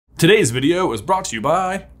Today's video is brought to you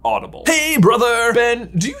by Audible. Hey brother!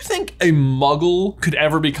 Ben, do you think a Muggle could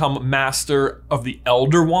ever become master of the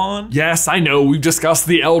Elder Wand? Yes, I know, we've discussed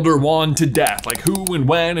the Elder Wand to death, like who and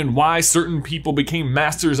when and why certain people became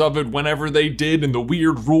masters of it whenever they did and the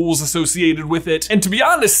weird rules associated with it. And to be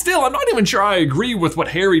honest, still, I'm not even sure I agree with what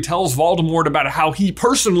Harry tells Voldemort about how he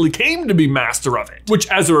personally came to be master of it. Which,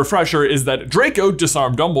 as a refresher, is that Draco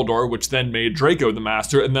disarmed Dumbledore, which then made Draco the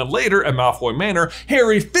master, and then later at Malfoy Manor,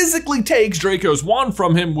 Harry physically takes Draco's wand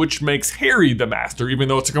from him, which makes Harry the master, even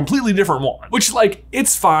though it's a completely different wand. Which, like,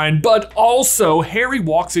 it's fine, but also Harry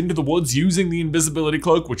walks into the woods using the invisibility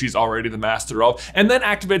cloak, which he's already the master of, and then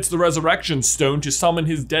activates the resurrection stone to summon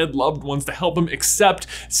his dead loved ones to help him accept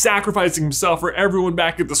sacrificing himself for everyone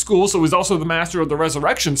back at the school, so he's also the master of the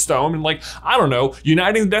resurrection stone, and like, I don't know,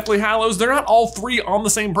 uniting the Deathly Hallows, they're not all three on the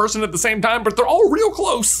same person at the same time, but they're all real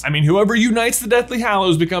close. I mean, whoever unites the Deathly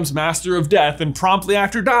Hallows becomes master of death, and promptly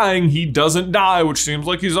after dying, he doesn't die, which seems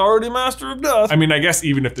like he's already master of death. I mean, I guess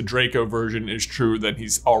even if the Draco version is true, then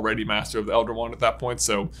he's already master of the Elder Wand at that point,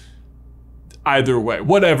 so either way,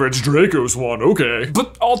 whatever, it's Draco's wand, okay.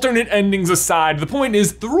 But alternate endings aside, the point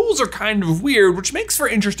is the rules are kind of weird, which makes for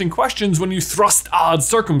interesting questions when you thrust odd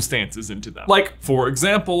circumstances into them. Like, for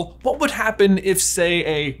example, what would happen if, say,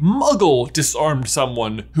 a Muggle disarmed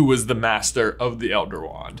someone who was the master of the Elder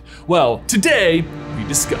Wand? Well, today we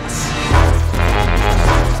discuss.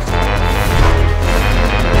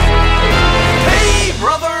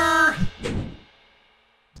 Brother!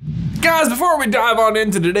 Guys, before we dive on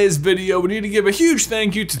into today's video, we need to give a huge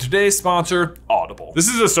thank you to today's sponsor, Audible. This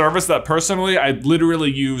is a service that personally I literally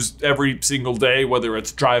use every single day, whether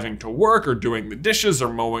it's driving to work or doing the dishes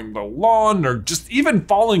or mowing the lawn or just even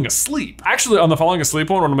falling asleep. Actually, on the falling asleep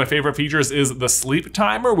one of my favorite features is the sleep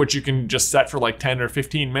timer, which you can just set for like 10 or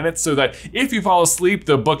 15 minutes so that if you fall asleep,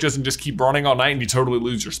 the book doesn't just keep running all night and you totally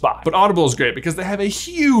lose your spot. But Audible is great because they have a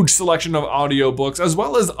huge selection of audiobooks as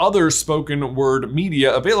well as other spoken word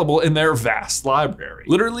media available in their vast library.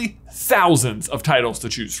 Literally thousands of titles to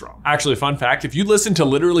choose from. Actually, fun fact, if you listen to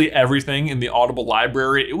literally everything in the Audible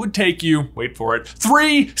library, it would take you, wait for it,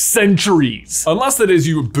 3 centuries. Unless that is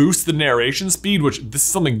you boost the narration speed, which this is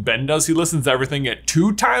something Ben does. He listens to everything at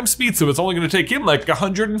 2 times speed, so it's only gonna take him like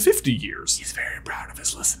 150 years. He's very proud of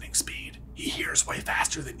his listening speed. He hears way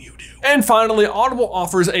faster than you do. And finally, Audible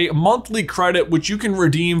offers a monthly credit which you can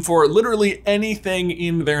redeem for literally anything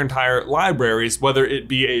in their entire libraries, whether it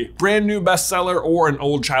be a brand new bestseller or an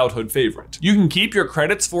old childhood favorite. You can keep your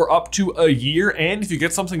credits for up to a year, and if you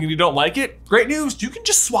get something and you don't like it, great news, you can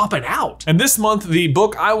just swap it out. And this month, the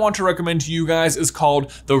book I want to recommend to you guys is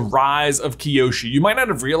called The Rise of Kyoshi. You might not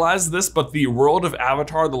have realized this, but the world of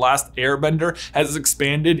Avatar: The Last Airbender has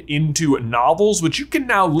expanded into novels, which you can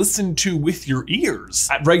now listen to with your ears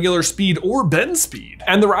at regular speed or Ben speed.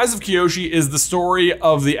 And The Rise of Kyoshi is the story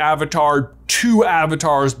of the Avatar 2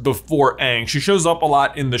 avatars before Aang. She shows up a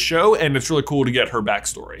lot in the show and it's really cool to get her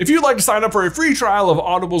backstory. If you'd like to sign up for a free trial of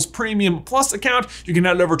Audible's Premium Plus account, you can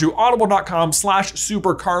head over to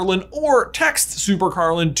audible.com/SuperCarlin or text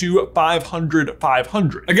SuperCarlin to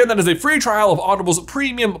 500-500. Again, that is a free trial of Audible's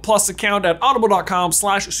Premium Plus account at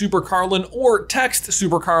audible.com/SuperCarlin or text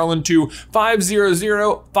SuperCarlin to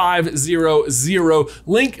 500-500.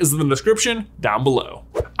 Link is in the description down below.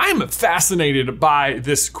 I'm fascinated by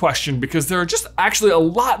this question because there are just actually a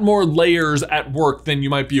lot more layers at work than you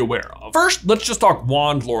might be aware of. First, let's just talk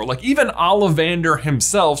wand lore. Like even Ollivander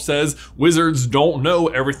himself says wizards don't know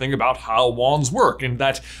everything about how wands work in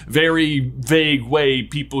that very vague way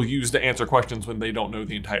people use to answer questions when they don't know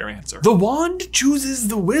the entire answer. The wand chooses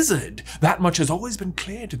the wizard. That much has always been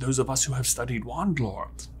clear to those of us who have studied wand lore.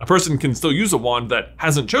 A person can still use a wand that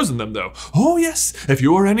hasn't chosen them though. Oh yes, if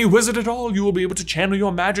you're any wizard at all, you will be able to channel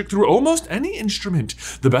your magic through almost any instrument.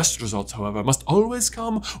 The best results, however, must always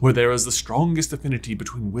come where there is the strongest affinity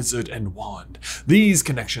between wizard and wand. These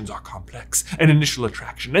connections are complex, an initial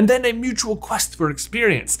attraction, and then a mutual quest for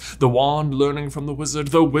experience. The wand learning from the wizard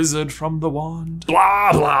from the wand.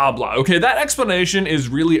 Blah, blah, blah. Okay, that explanation is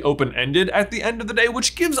really open-ended at the end of the day,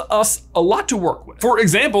 which gives us a lot to work with. For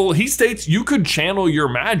example, he states you could channel your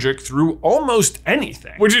magic through almost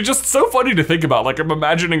anything, which is just so funny to think about. Like I'm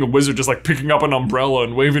imagining a wizard just like picking up an umbrella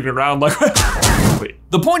and waving it around like, wait.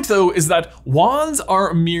 The point though is that wands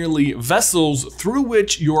are merely vessels through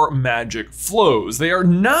which your magic magic flows. They are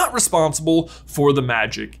not responsible for the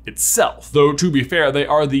magic itself, though to be fair, they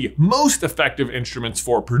are the most effective instruments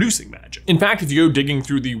for producing magic. In fact, if you go digging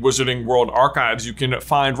through the Wizarding World archives, you can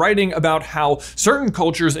find writing about how certain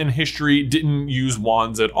cultures in history didn't use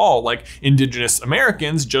wands at all, like indigenous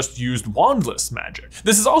Americans just used wandless magic.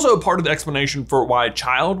 This is also part of the explanation for why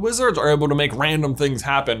child wizards are able to make random things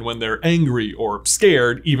happen when they're angry or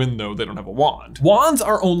scared, even though they don't have a wand. Wands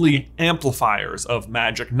are only amplifiers of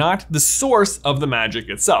magic, not the source of the magic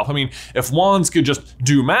itself. I mean, if wands could just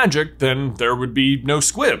do magic, then there would be no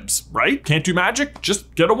squibs, right? Can't do magic?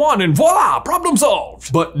 Just get a wand and voila, problem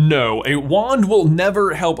solved. But no, a wand will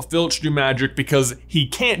never help Filch do magic because he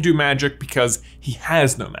can't do magic because he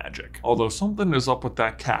has no magic. Although something is up with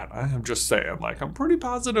that cat. I am just saying, like, I'm pretty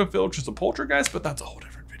positive Filch is a poltergeist, but that's a whole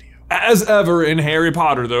different video. As ever in Harry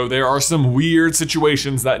Potter though, there are some weird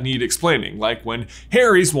situations that need explaining, like when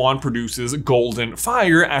Harry's wand produces golden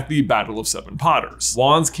fire at the Battle of Seven Potters.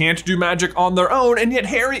 Wands can't do magic on their own, and yet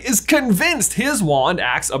Harry is convinced his wand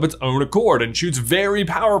acts of its own accord and shoots very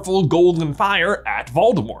powerful golden fire at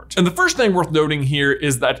Voldemort. And the first thing worth noting here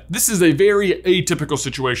is that this is a very atypical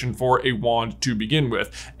situation for a wand to begin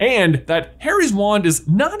with, and that Harry's wand is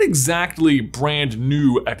not exactly brand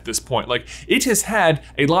new at this point. Like, it has had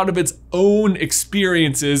a lot of its own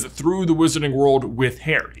experiences through the Wizarding World with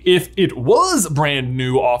Harry. If it was brand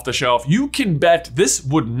new off the shelf, you can bet this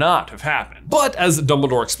would not have happened. But as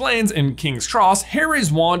Dumbledore explains in King's Cross,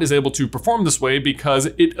 Harry's wand is able to perform this way because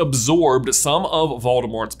it absorbed some of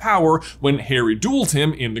Voldemort's power when Harry dueled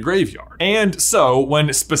him in the graveyard. And so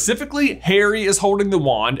when specifically Harry is holding the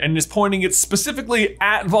wand and is pointing it specifically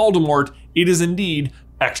at Voldemort, it is indeed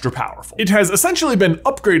extra powerful. It has essentially been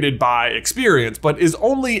upgraded by experience, but is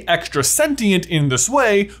only extra sentient in this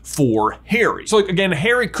way for Harry. So like, again,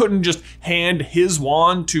 Harry couldn't just hand his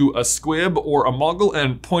wand to a squib or a muggle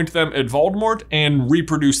and point them at Voldemort and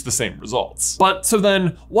reproduce the same results. But so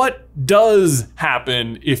then what does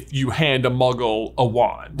happen if you hand a muggle a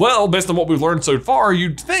wand? Well, based on what we've learned so far,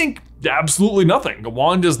 you'd think absolutely nothing. A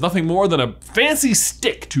wand is nothing more than a fancy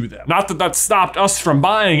stick to them. Not that that stopped us from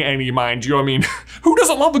buying any, mind you. I mean, who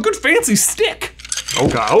doesn't love a good fancy stick? Oh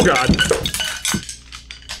God, oh God.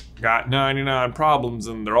 Got 99 problems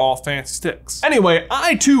and they're all fancy sticks. Anyway,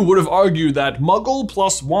 I too would have argued that muggle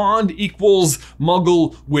plus wand equals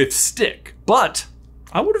muggle with stick, but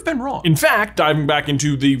I would have been wrong. In fact, diving back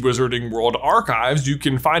into the Wizarding World archives, you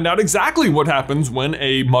can find out exactly what happens when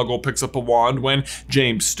a muggle picks up a wand when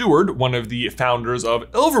James Stewart, one of the founders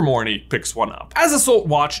of Ilvermorny, picks one up. As Assault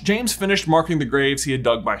watched, James finished marking the graves he had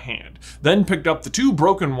dug by hand, then picked up the two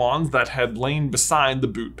broken wands that had lain beside the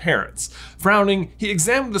Boot parents. Frowning, he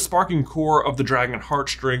examined the sparking core of the dragon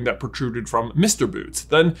heartstring that protruded from Mr. Boots,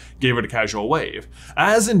 then gave it a casual wave.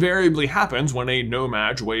 As invariably happens when a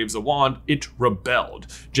no-mage waves a wand, it rebelled.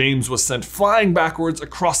 James was sent flying backwards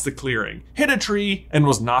across the clearing, hit a tree, and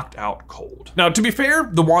was knocked out cold. Now, to be fair,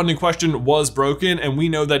 the wand in question was broken, and we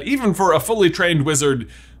know that even for a fully trained wizard,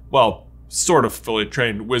 well, sort of fully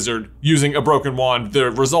trained wizard, using a broken wand, the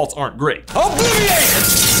results aren't great.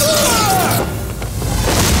 Obliviate!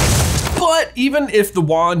 But even if the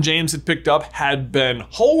wand James had picked up had been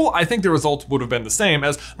whole, I think the results would have been the same,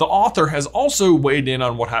 as the author has also weighed in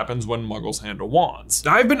on what happens when muggles handle wands.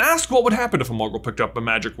 I've been asked what would happen if a muggle picked up a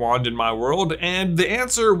magic wand in my world, and the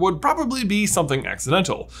answer would probably be something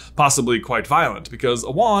accidental, possibly quite violent, because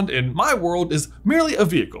a wand in my world is merely a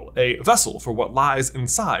vehicle, a vessel for what lies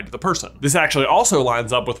inside the person. This actually also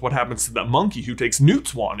lines up with what happens to that monkey who takes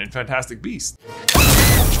Newt's wand in Fantastic Beasts.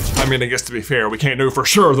 I mean, I guess to be fair, we can't know for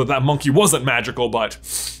sure that that monkey wasn't magical, but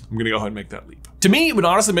I'm gonna go ahead and make that leap. To me, it would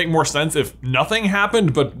honestly make more sense if nothing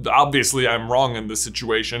happened, but obviously I'm wrong in this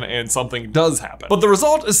situation and something does happen. But the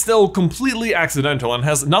result is still completely accidental and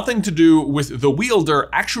has nothing to do with the wielder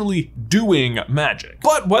actually doing magic.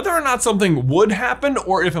 But whether or not something would happen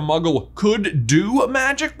or if a muggle could do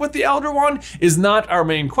magic with the Elder Wand is not our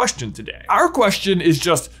main question today. Our question is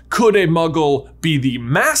just, could a muggle be the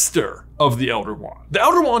master of the Elder Wand? The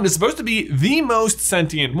Elder Wand is supposed to be the most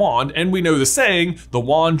sentient wand, and we know the saying, the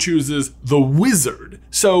wand chooses the wizard.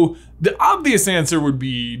 So the obvious answer would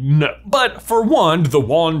be no. But for one, the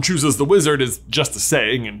wand chooses the wizard is just a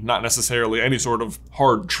saying and not necessarily any sort of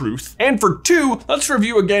hard truth. And for two, let's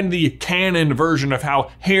review again the canon version of how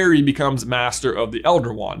Harry becomes master of the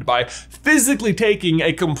Elder Wand by physically taking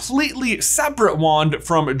a completely separate wand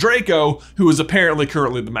from Draco, who is apparently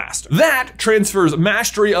currently the master. That transfers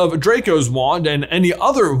mastery of Draco's wand and any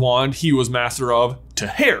other wand he was master of to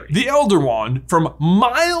Harry. The Elder Wand, from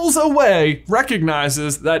miles away,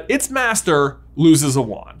 recognizes that its master loses a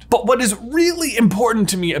wand. But what is really important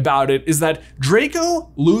to me about it is that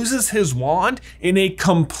Draco loses his wand in a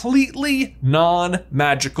completely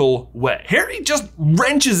non-magical way. Harry just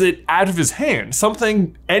wrenches it out of his hand,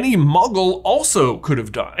 something any Muggle also could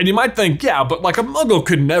have done. And you might think, yeah, but like a Muggle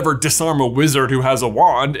could never disarm a wizard who has a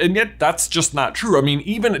wand, and yet that's just not true. I mean,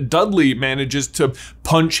 even Dudley manages to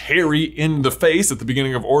punch Harry in the face at the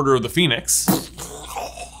beginning of Order of the Phoenix.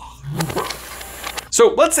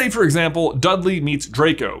 So let's say, for example, Dudley meets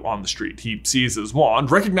Draco on the street. He sees his wand,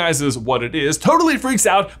 recognizes what it is, totally freaks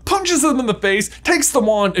out, punches him in the face, takes the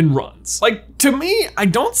wand and runs. Like, to me, I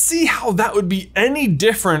don't see how that would be any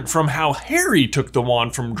different from how Harry took the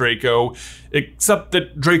wand from Draco, except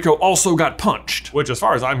that Draco also got punched, which as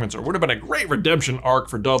far as I'm concerned would have been a great redemption arc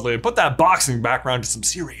for Dudley and put that boxing background to some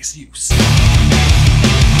serious use.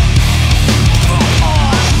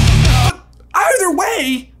 Either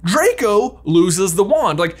way, Draco loses the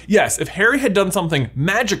wand. Like, yes, if Harry had done something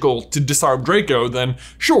magical to disarm Draco, then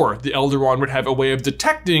sure, the Elder Wand would have a way of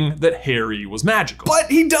detecting that Harry was magical.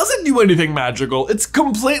 But he doesn't do anything magical. It's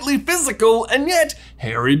completely physical, and yet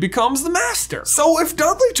Harry becomes the master. So if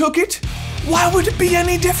Dudley took it, why would it be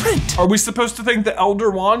any different? Are we supposed to think the Elder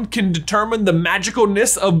Wand can determine the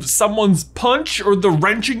magicalness of someone's punch or the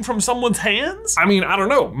wrenching from someone's hands? I mean, I don't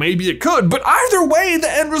know, maybe it could, but either way,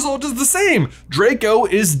 the end result is the same. Draco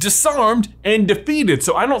is disarmed and defeated,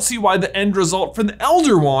 so I don't see why the end result for the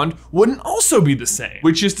Elder Wand wouldn't also be the same.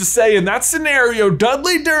 Which is to say, in that scenario,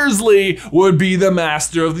 Dudley Dursley would be the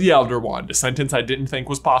master of the Elder Wand, a sentence I didn't think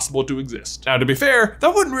was possible to exist. Now, to be fair,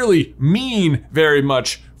 that wouldn't really mean very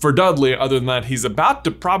much for Dudley, other than that he's about to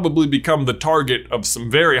probably become the target of some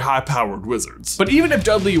very high-powered wizards. But even if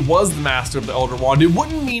Dudley was the master of the Elder Wand, it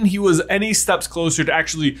wouldn't mean he was any steps closer to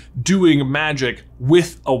actually doing magic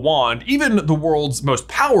with a wand, even the world's most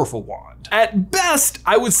powerful wand. At best,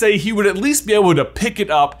 I would say he would at least be able to pick it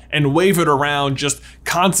up and wave it around just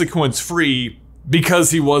consequence-free because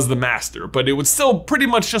he was the master, but it would still pretty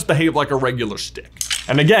much just behave like a regular stick.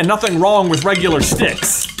 And again, nothing wrong with regular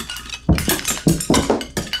sticks.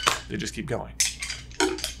 They just keep going.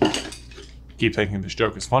 Keep thinking this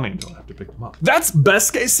joke is funny until I have to pick them up. That's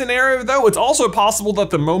best case scenario though. It's also possible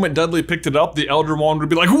that the moment Dudley picked it up, the Elder Wand would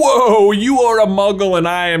be like, whoa, you are a Muggle and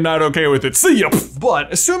I am not okay with it, see ya.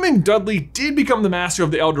 But assuming Dudley did become the master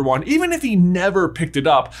of the Elder Wand, even if he never picked it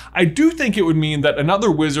up, I do think it would mean that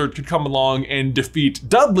another wizard could come along and defeat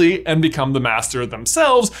Dudley and become the master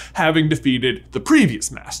themselves, having defeated the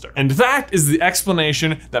previous master. And that is the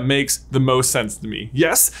explanation that makes the most sense to me.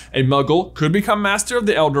 Yes, a Muggle could become master of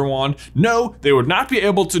the Elder Wand. No, they would not be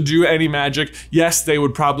able to do any magic. Yes, they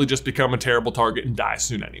would probably just become a terrible target and die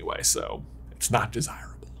soon anyway, so it's not desirable.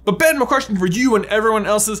 But Ben, my question for you and everyone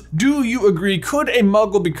else is, do you agree? Could a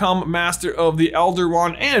Muggle become master of the Elder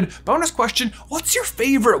Wand? And bonus question, what's your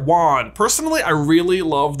favorite wand? Personally, I really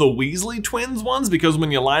love the Weasley twins ones because when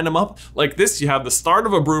you line them up like this, you have the start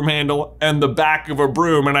of a broom handle and the back of a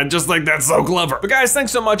broom, and I just think that's so clever. But guys,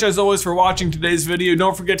 thanks so much as always for watching today's video.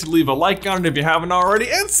 Don't forget to leave a like on it if you haven't already,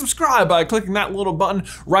 and subscribe by clicking that little button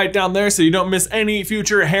right down there so you don't miss any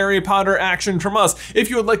future Harry Potter action from us. If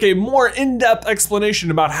you would like a more in-depth explanation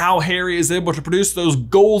about how Harry is able to produce those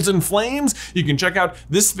golden flames, you can check out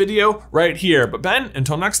this video right here. But Ben,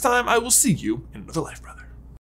 until next time, I will see you in another life, brother.